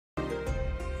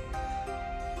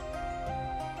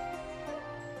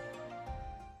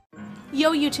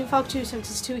Yo YouTube,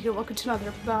 Falk272 here, welcome to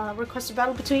another requested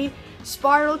battle between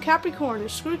Spiral Capricorn or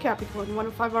Screw Capricorn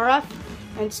 105 RF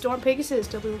and Storm Pegasus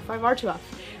W105 R2F.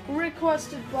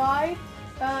 Requested by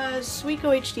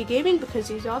Sweco HD Gaming because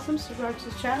he's awesome. Subscribe to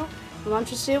his channel.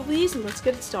 Launch a save these and let's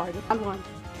get it started. Round 1.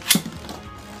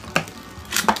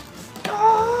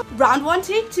 Oh! Round 1,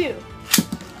 take 2.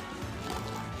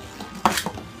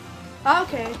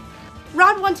 Okay.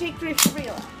 Round 1, take 3 for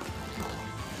real.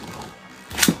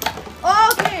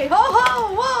 Okay, ho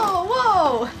ho, whoa,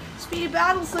 whoa! Speedy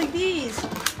battles like these.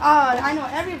 I know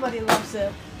everybody loves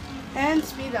it. And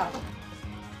speed up.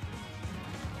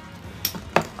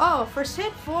 Oh, first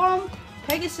hit from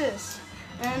Pegasus.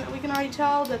 And we can already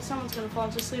tell that someone's gonna fall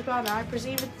into sleep out, and I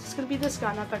presume it's gonna be this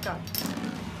guy, not that guy.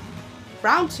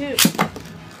 Round 2.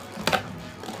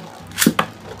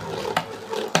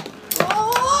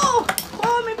 Oh,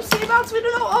 oh, maybe steady bounce, we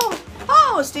don't know.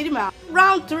 Oh, steady mount.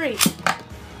 Round 3.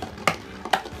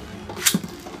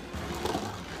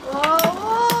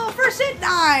 Oh, first hit,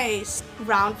 nice.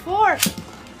 Round 4.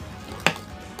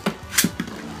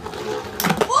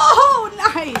 Whoa,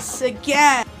 nice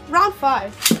again. Round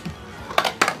 5.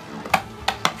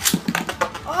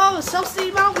 Oh,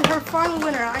 self-steady mount with her final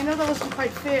winner. I know that wasn't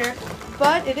quite fair,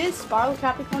 but it is Spiral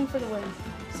Capricorn for the win.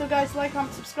 So guys, like,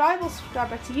 comment, subscribe. We'll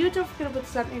subscribe back to YouTube. Forget to put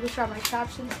this on English on my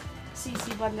captions.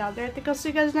 CC button down there. I think I'll see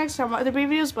you guys next time. Other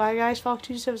videos. Bye guys.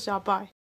 Falk272. Bye.